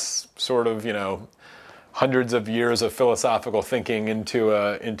compress sort of, hundreds of years of philosophical thinking into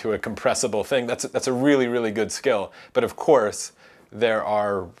a compressible thing, that's a really, really good skill. But of course, there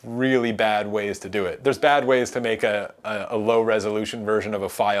are really bad ways to do it. There's bad ways to make a low resolution version of a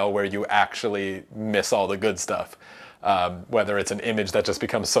file where you actually miss all the good stuff. Whether it's an image that just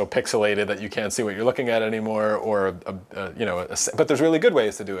becomes so pixelated that you can't see what you're looking at anymore, or but there's really good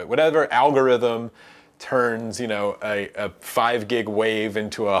ways to do it. Whatever algorithm turns, a 5 gig wave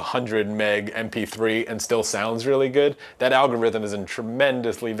into a 100 meg MP3 and still sounds really good, that algorithm is a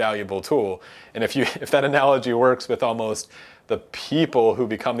tremendously valuable tool. And if that analogy works with almost the people who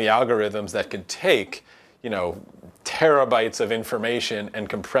become the algorithms that can take, terabytes of information and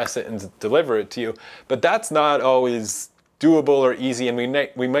compress it and deliver it to you, but that's not always doable or easy, and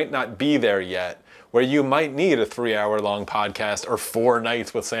we might not be there yet, where you might need a 3-hour-long podcast or 4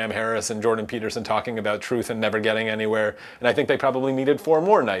 nights with Sam Harris and Jordan Peterson talking about truth and never getting anywhere. And I think they probably needed 4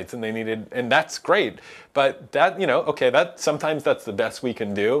 more nights, and that's great. But that sometimes that's the best we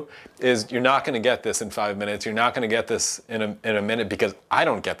can do. Is you're not going to get this in 5 minutes. You're not going to get this in a minute, because I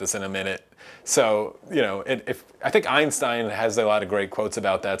don't get this in a minute. So I think Einstein has a lot of great quotes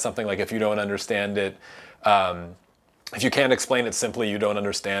about that. Something like, if you don't understand it. If you can't explain it simply, you don't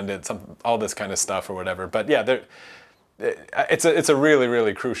understand it. All this kind of stuff or whatever. But yeah, it's a really,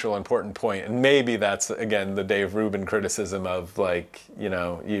 really crucial, important point. And maybe that's, again, the Dave Rubin criticism of, like,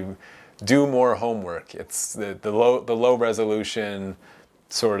 do more homework. It's the low resolution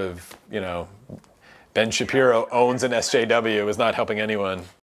sort of, Ben Shapiro owns an SJW is not helping anyone.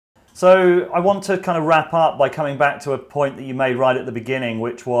 So I want to kind of wrap up by coming back to a point that you made right at the beginning,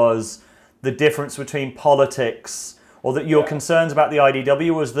 which was the difference between politics, or that your concerns about the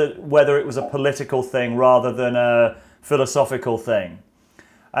IDW was that whether it was a political thing rather than a philosophical thing.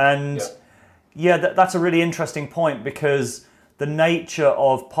 And that's a really interesting point, because the nature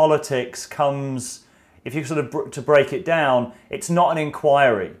of politics comes, if you sort of to break it down, it's not an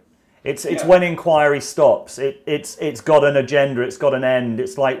inquiry. It's when inquiry stops. It's got an agenda. It's got an end.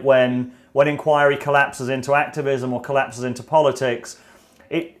 It's like when inquiry collapses into activism or collapses into politics,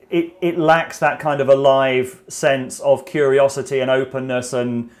 it lacks that kind of alive sense of curiosity and openness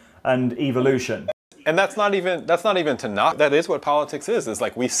and evolution. And that's not even to knock. That is what politics is. It's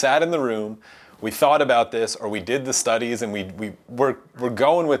like we sat in the room, we thought about this, or we did the studies, and we're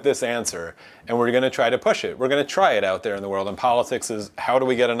going with this answer, and we're going to try to push it. We're going to try it out there in the world. And politics is, how do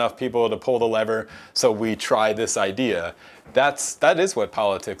we get enough people to pull the lever so we try this idea? That is what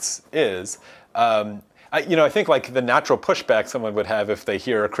politics is. I think like the natural pushback someone would have if they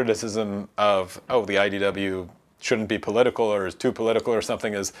hear a criticism of, oh, the IDW shouldn't be political or is too political or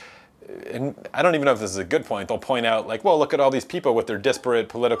something, is, and I don't even know if this is a good point, they'll point out like, well, look at all these people with their disparate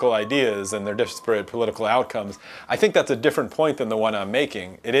political ideas and their disparate political outcomes. I think that's a different point than the one I'm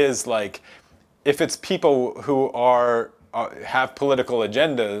making. It is like, if it's people who have political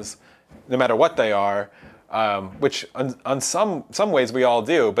agendas, no matter what they are, which on some ways we all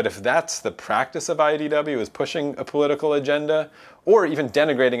do, but if that's the practice of IDW, is pushing a political agenda, or even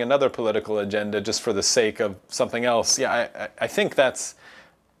denigrating another political agenda just for the sake of something else, I think that's,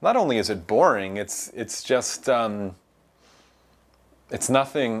 not only is it boring, it's just it's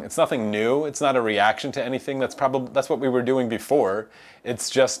nothing new. It's not a reaction to anything. That's what we were doing before. It's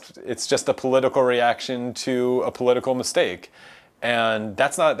just a political reaction to a political mistake. And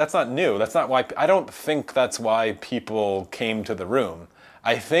that's not new. That's not why, I don't think that's why people came to the room.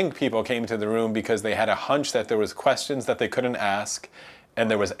 I think people came to the room because they had a hunch that there was questions that they couldn't ask,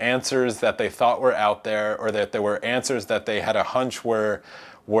 and there was answers that they thought were out there, or that there were answers that they had a hunch were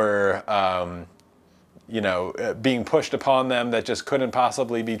being pushed upon them that just couldn't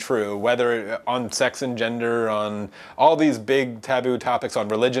possibly be true, whether on sex and gender, on all these big taboo topics, on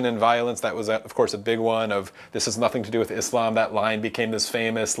religion and violence. That was, of course, a big one of, this has nothing to do with Islam. That line became this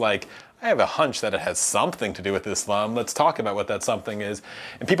famous, like, I have a hunch that it has something to do with Islam. Let's talk about what that something is.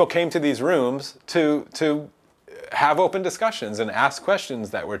 And people came to these rooms to have open discussions and ask questions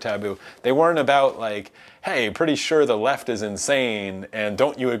that were taboo. They weren't about like, hey, pretty sure the left is insane and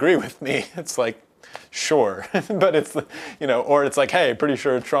don't you agree with me? It's like, sure, but it's, or it's like, hey, pretty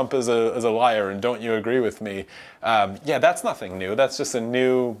sure Trump is a liar and don't you agree with me? That's nothing new. That's just a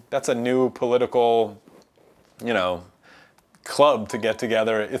new political, club to get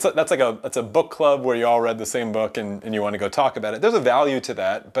together. It's a book club where you all read the same book and you want to go talk about it. There's a value to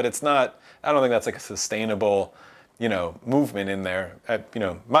that, but it's not, I don't think that's like a sustainable, movement in there.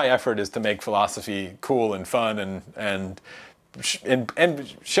 My effort is to make philosophy cool and fun and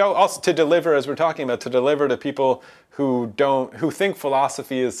show, also to deliver, as we're talking about, to deliver to people who think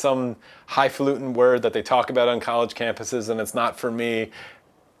philosophy is some highfalutin word that they talk about on college campuses and it's not for me.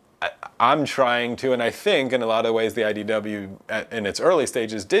 I'm trying to, and I think in a lot of ways the IDW in its early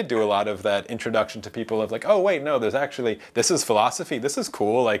stages did do a lot of that introduction to people of like, oh wait, no, there's actually, this is philosophy, this is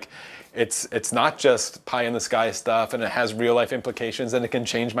cool, like it's not just pie in the sky stuff, and it has real life implications, and it can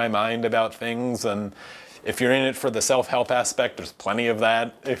change my mind about things, and if you're in it for the self-help aspect, there's plenty of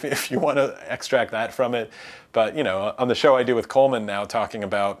that if you want to extract that from it. But on the show I do with Coleman now, talking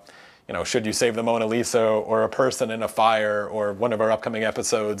about, should you save the Mona Lisa or a person in a fire, or one of our upcoming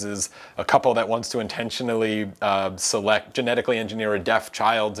episodes is a couple that wants to intentionally genetically engineer a deaf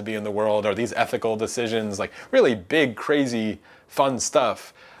child to be in the world. Are these ethical decisions, like really big, crazy, fun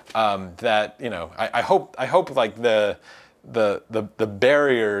stuff that, I hope like the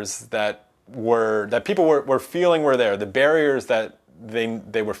barriers that people were feeling were there, the barriers that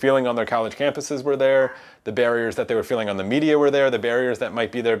they were feeling on their college campuses were there, the barriers that they were feeling on the media were there, the barriers that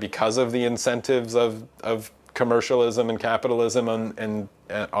might be there because of the incentives of commercialism and capitalism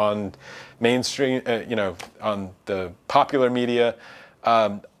on mainstream, on the popular media.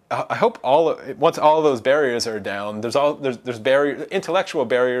 I hope once all of those barriers are down, there's intellectual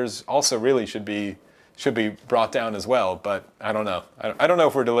barriers also really should be brought down as well, but I don't know. I don't know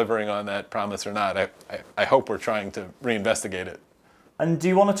if we're delivering on that promise or not. I hope we're trying to reinvestigate it. And do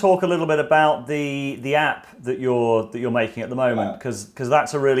you want to talk a little bit about the app that you're making at the moment? Because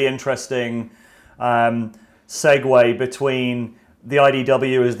that's a really interesting segue between the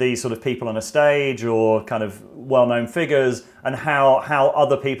IDW as these sort of people on a stage or kind of well-known figures, and how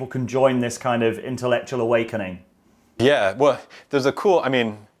other people can join this kind of intellectual awakening. Yeah, well, there's a cool, I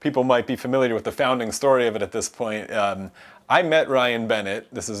mean, people might be familiar with the founding story of it at this point. I met Ryan Bennett.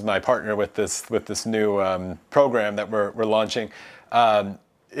 This is my partner with this new program that we're launching.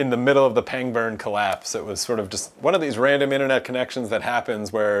 In the middle of the Pangburn collapse. It was sort of just one of these random internet connections that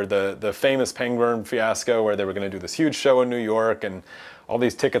happens where the famous Pangburn fiasco, where they were going to do this huge show in New York and all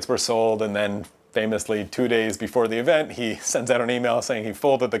these tickets were sold, and then famously 2 days before the event he sends out an email saying he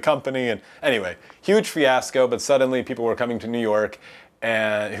folded the company. And anyway, huge fiasco, but suddenly people were coming to New York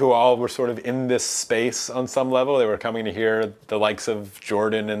and who all were sort of in this space on some level. They were coming to hear the likes of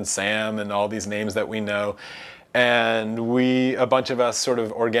Jordan and Sam and all these names that we know. And a bunch of us sort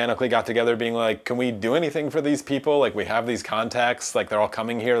of organically got together being like, can we do anything for these people? Like, we have these contacts, like they're all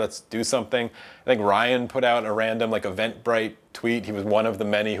coming here, let's do something. I think Ryan put out a random like Eventbrite tweet. He was one of the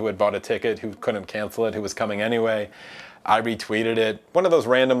many who had bought a ticket, who couldn't cancel it, who was coming anyway. I retweeted it, one of those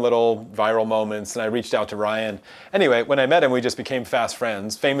random little viral moments, and I reached out to Ryan. Anyway, when I met him, we just became fast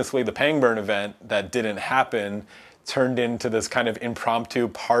friends. Famously, the Pangburn event that didn't happen turned into this kind of impromptu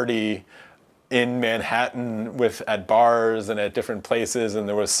party in Manhattan at bars and at different places, and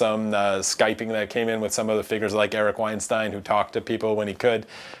there was some Skyping that came in with some of the figures like Eric Weinstein, who talked to people when he could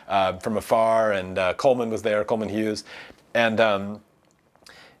from afar, and Coleman was there, Coleman Hughes. And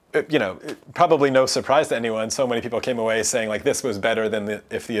you know, probably no surprise to anyone, so many people came away saying like this was better than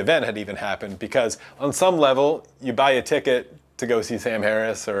if the event had even happened, because on some level you buy a ticket to go see Sam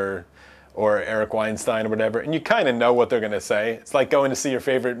Harris or Eric Weinstein or whatever, and you kind of know what they're going to say. It's like going to see your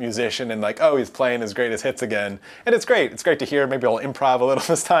favorite musician and like, oh, he's playing his greatest hits again. And it's great. It's great to hear. Maybe I'll improv a little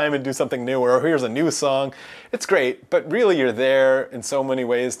this time and do something new, or here's a new song. It's great. But really, you're there in so many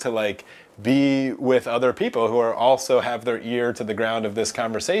ways to like be with other people who are also have their ear to the ground of this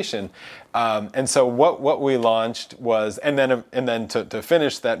conversation. And so what we launched was, and then to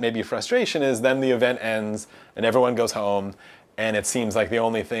finish that maybe frustration is then the event ends and everyone goes home. And it seems like the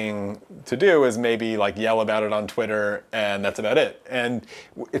only thing to do is maybe like yell about it on Twitter, and that's about it. And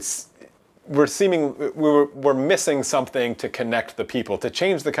we're missing something to connect the people, to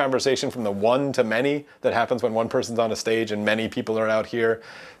change the conversation from the one to many that happens when one person's on a stage and many people are out here,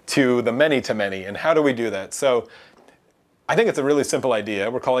 to the many to many. And how do we do that? So I think it's a really simple idea.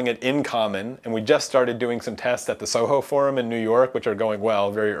 We're calling it In Common, and we just started doing some tests at the Soho Forum in New York, which are going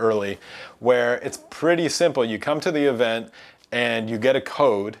well, very early, where it's pretty simple. You come to the event and you get a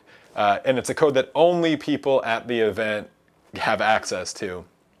code, and it's a code that only people at the event have access to.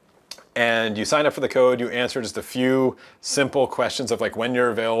 And you sign up for the code, you answer just a few simple questions of like when you're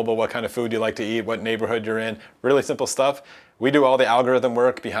available, what kind of food you like to eat, what neighborhood you're in, really simple stuff. We do all the algorithm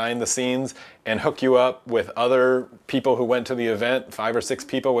work behind the scenes and hook you up with other people who went to the event, 5 or 6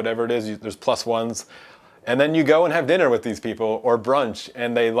 people, whatever it is, there's plus ones. And then you go and have dinner with these people or brunch,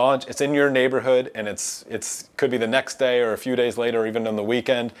 and they launch, it's in your neighborhood, and it's could be the next day or a few days later or even on the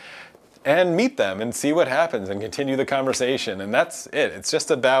weekend. And meet them and see what happens and continue the conversation. And that's it. It's just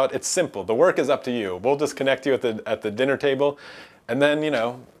about, it's simple. The work is up to you. We'll just connect you at the dinner table, and then, you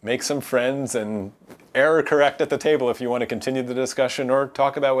know, make some friends and error correct at the table if you want to continue the discussion or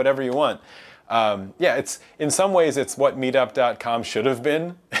talk about whatever you want. Yeah, it's in some ways it's what meetup.com should have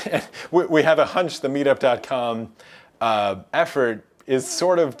been. We have a hunch the meetup.com effort is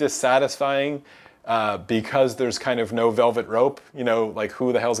sort of dissatisfying. Because there's kind of no velvet rope, you know, like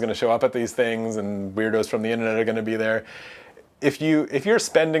who the hell's going to show up at these things, and weirdos from the internet are going to be there. If you're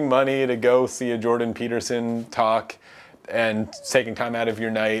spending money to go see a Jordan Peterson talk and taking time out of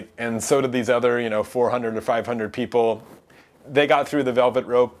your night, and so did these other, you know, 400 or 500 people, they got through the velvet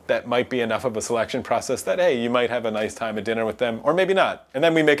rope. That might be enough of a selection process that, hey, you might have a nice time at dinner with them, or maybe not. And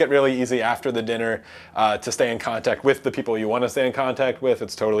then we make it really easy after the dinner to stay in contact with the people you want to stay in contact with.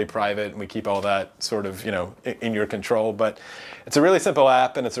 It's totally private, and we keep all that sort of, you know, in your control. But it's a really simple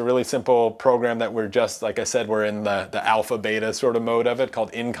app, and it's a really simple program that we're just, like I said, we're in the alpha beta sort of mode of it,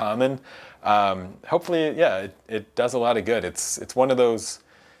 called In Common. Hopefully, yeah, it does a lot of good. It's one of those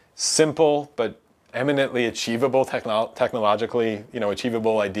simple but eminently achievable, technologically, you know,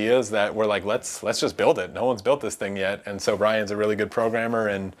 achievable ideas that we're like, let's just build it. No one's built this thing yet. And so Brian's a really good programmer,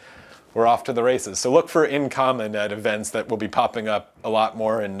 and we're off to the races. So look for In Common at events that will be popping up a lot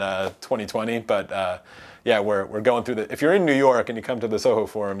more in 2020. But yeah, we're going through if you're in New York and you come to the Soho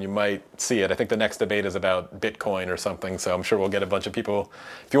Forum, you might see it. I think the next debate is about Bitcoin or something. So I'm sure we'll get a bunch of people.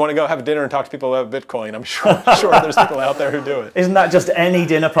 If you want to go have dinner and talk to people about Bitcoin, I'm sure there's people out there who do it. Isn't that just any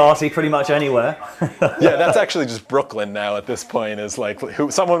dinner party pretty much anywhere? Yeah, that's actually just Brooklyn now at this point, is like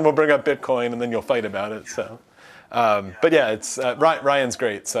someone will bring up Bitcoin and then you'll fight about it. So But yeah, it's Ryan's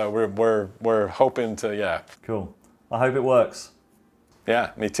great, so we're hoping to, yeah. Cool. I hope it works.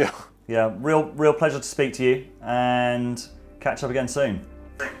 Yeah, me too. Yeah, real pleasure to speak to you, and catch up again soon.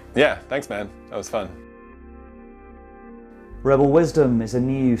 Yeah, thanks, man. That was fun. Rebel Wisdom is a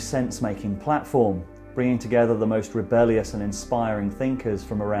new sense-making platform, bringing together the most rebellious and inspiring thinkers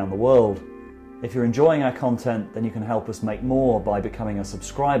from around the world. If you're enjoying our content, then you can help us make more by becoming a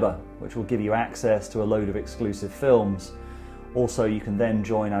subscriber, which will give you access to a load of exclusive films. Also, you can then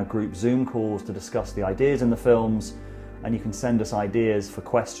join our group Zoom calls to discuss the ideas in the films, and you can send us ideas for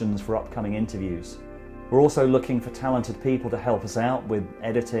questions for upcoming interviews. We're also looking for talented people to help us out with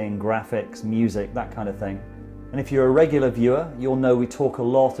editing, graphics, music, that kind of thing. And if you're a regular viewer, you'll know we talk a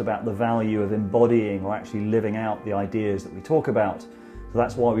lot about the value of embodying or actually living out the ideas that we talk about. So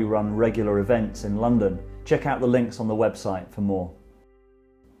that's why we run regular events in London. Check out the links on the website for more.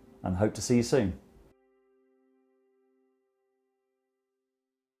 And hope to see you soon.